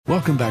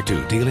Welcome back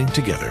to Dealing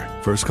Together.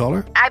 First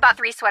caller? I bought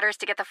 3 sweaters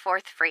to get the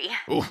 4th free.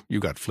 Oh, you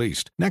got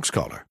fleeced. Next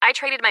caller? I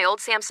traded my old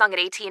Samsung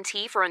at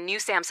AT&T for a new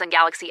Samsung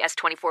Galaxy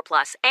S24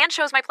 Plus and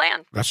chose my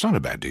plan. That's not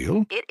a bad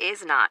deal. It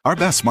is not. Our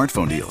best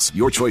smartphone deals.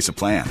 Your choice of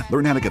plan.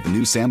 Learn how to get the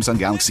new Samsung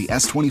Galaxy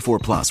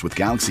S24 Plus with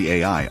Galaxy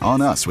AI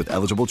on us with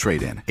eligible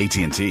trade-in.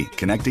 AT&T.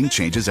 Connecting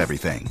changes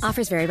everything.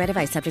 Offers vary by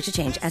device. Subject to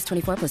change.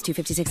 S24 plus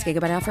 256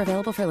 gigabyte offer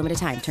available for a limited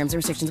time. Terms and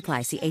restrictions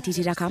apply. See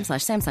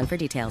att.com/Samsung for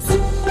details.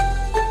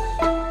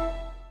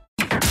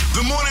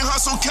 The Morning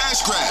Hustle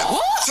Cash Grab.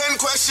 10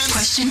 questions.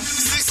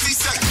 60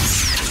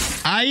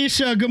 seconds.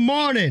 Aisha, good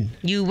morning.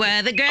 You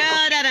were the girl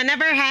that I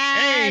never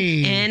had,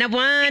 Hey. and I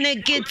want to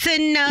get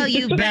to know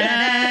you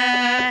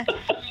better.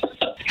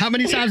 How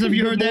many times have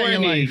you heard that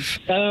in your life?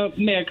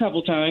 A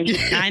couple times.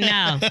 I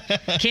know.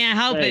 Can't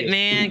help it,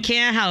 man.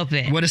 Can't help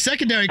it. Well, the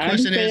secondary I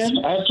question is,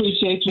 understand. I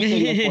appreciate you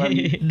singing for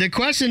me. the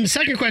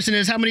second question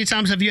is, how many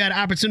times have you had an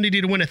opportunity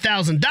to win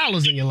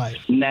 $1,000 in your life?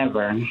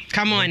 Never.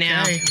 Come on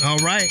now. Okay, all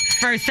right.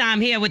 First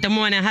time here with the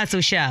Morning Hustle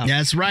Show.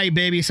 That's right,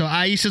 baby. So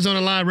Aisha's on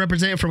the line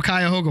representing from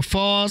Cuyahoga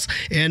Falls.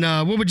 And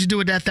what would you do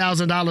with that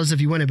 $1,000 if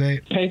you win it,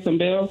 babe? Pay some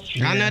bills.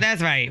 I know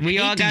that's right. We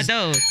all got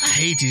those. I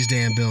hate these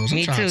damn bills.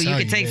 Me too. You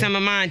can take some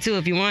of mine too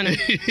if you want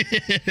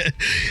to.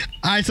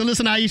 All right, so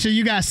listen, Aisha,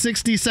 you got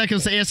 60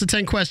 seconds to answer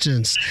 10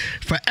 questions.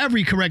 For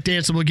every correct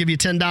answer, we'll give you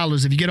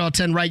 $10. If you get all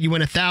 10 right, you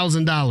win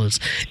 $1,000.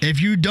 If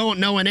you don't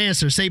know an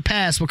answer, say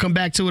pass. We'll come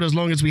back to it as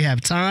long as we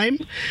have time.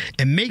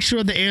 And make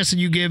sure the answer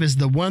you give is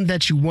the one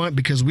that you want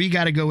because we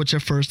got to go with your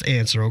first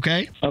answer,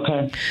 okay? Okay.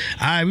 All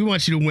right, we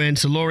want you to win,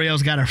 so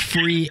L'Oreal's got a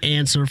free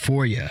answer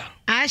for you.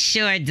 I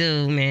sure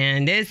do,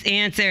 man. This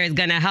answer is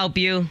going to help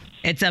you.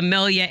 It's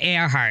Amelia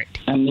Earhart.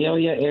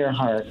 Amelia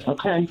Earhart.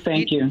 Okay,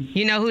 thank you.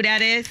 You know who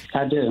that is?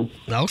 I do.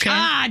 Okay.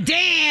 Ah,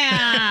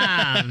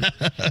 damn. All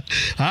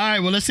right,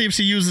 well, let's see if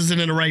she uses it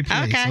in the right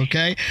place,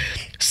 okay?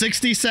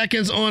 60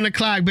 seconds on the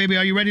clock, baby.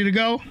 Are you ready to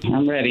go?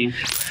 I'm ready.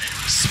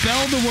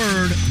 Spell the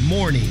word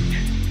morning.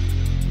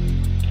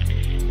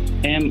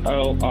 Morning.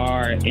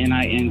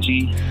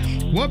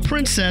 What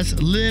princess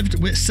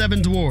lived with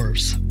 7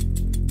 dwarves?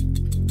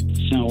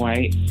 Snow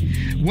White.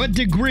 What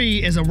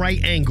degree is a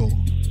right angle?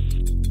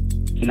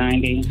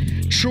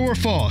 90. True or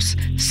false?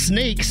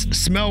 Snakes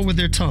smell with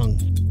their tongue.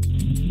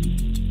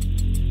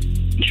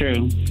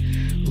 True.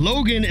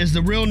 Logan is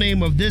the real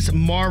name of this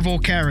Marvel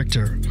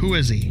character. Who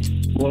is he?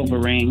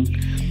 Wolverine.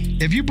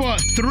 If you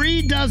bought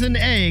 3 dozen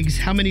eggs,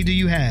 how many do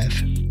you have?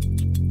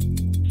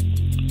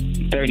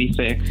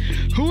 36.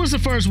 Who was the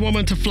first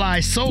woman to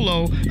fly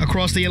solo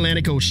across the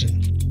Atlantic Ocean?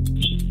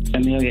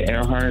 Amelia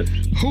Earhart.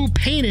 Who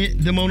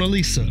painted the Mona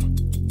Lisa?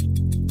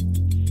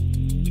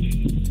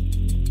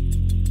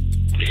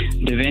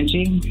 Da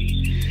Vinci.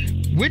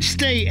 Which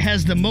state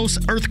has the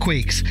most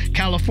earthquakes?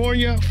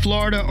 California,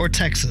 Florida, or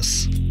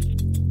Texas?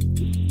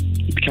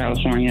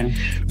 California.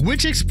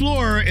 Which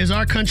explorer is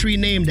our country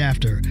named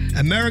after?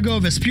 Amerigo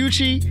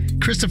Vespucci,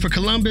 Christopher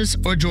Columbus,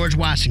 or George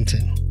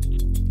Washington?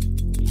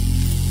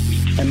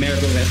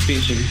 Amerigo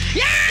Vespucci.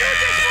 Yeah! You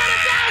just won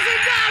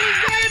 $1,000,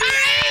 baby!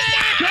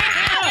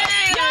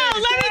 Yo,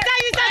 let me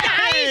tell you something.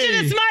 Aisha,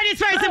 the smartest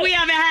person we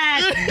ever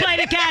had, play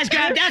the cash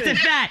grab. That's a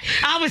fact.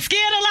 I was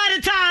scared a lot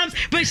of times,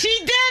 but she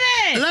did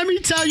it. Let me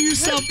tell you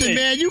something,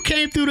 man. You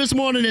came through this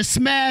morning and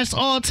smashed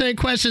all 10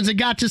 questions and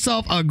got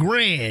yourself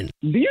 $1,000.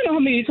 Do you know how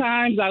many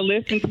times I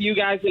listen to you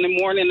guys in the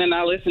morning and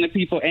I listen to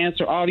people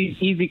answer all these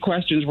easy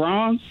questions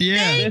wrong?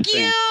 Yeah. Thank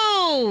you.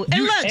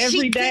 And look, every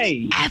she day.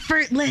 did it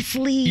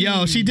effortlessly.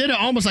 Yo, she did it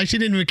almost like she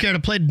didn't even care to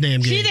play the damn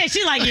game. She did.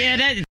 She like, yeah,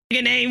 that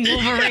name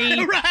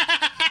Wolverine.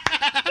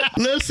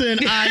 Listen,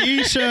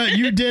 Aisha,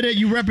 you did it.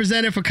 You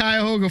represented for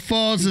Cuyahoga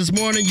Falls this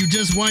morning. You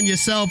just won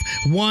yourself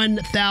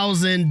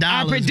 $1,000.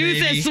 Our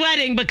producer's baby.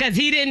 sweating because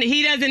he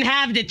doesn't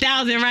have the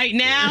 1,000 right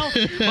now,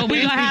 but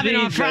we're gonna have it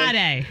on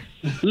Friday.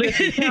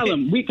 Listen, tell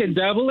him we can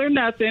double or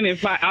nothing.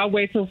 I'll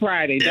wait till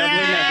Friday. Double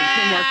or nothing.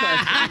 10 more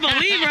questions. I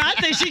believe her. I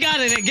think she got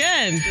it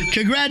again.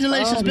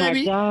 Congratulations, Oh, my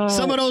baby. God.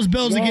 Some of those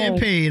bills are getting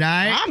paid, all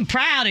right? I'm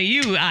proud of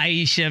you,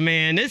 Aisha,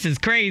 man. This is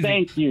crazy.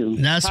 Thank you.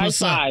 That's High what's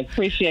five. up.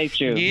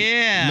 Appreciate you.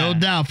 Yeah. No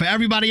doubt. For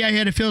everybody out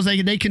here that feels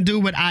like they can do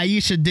what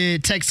Aisha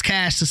did, text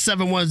cash to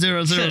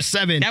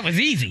 71007. That was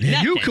easy. And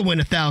you Nothing. could win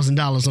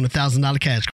 $1,000 on $1,000 cash.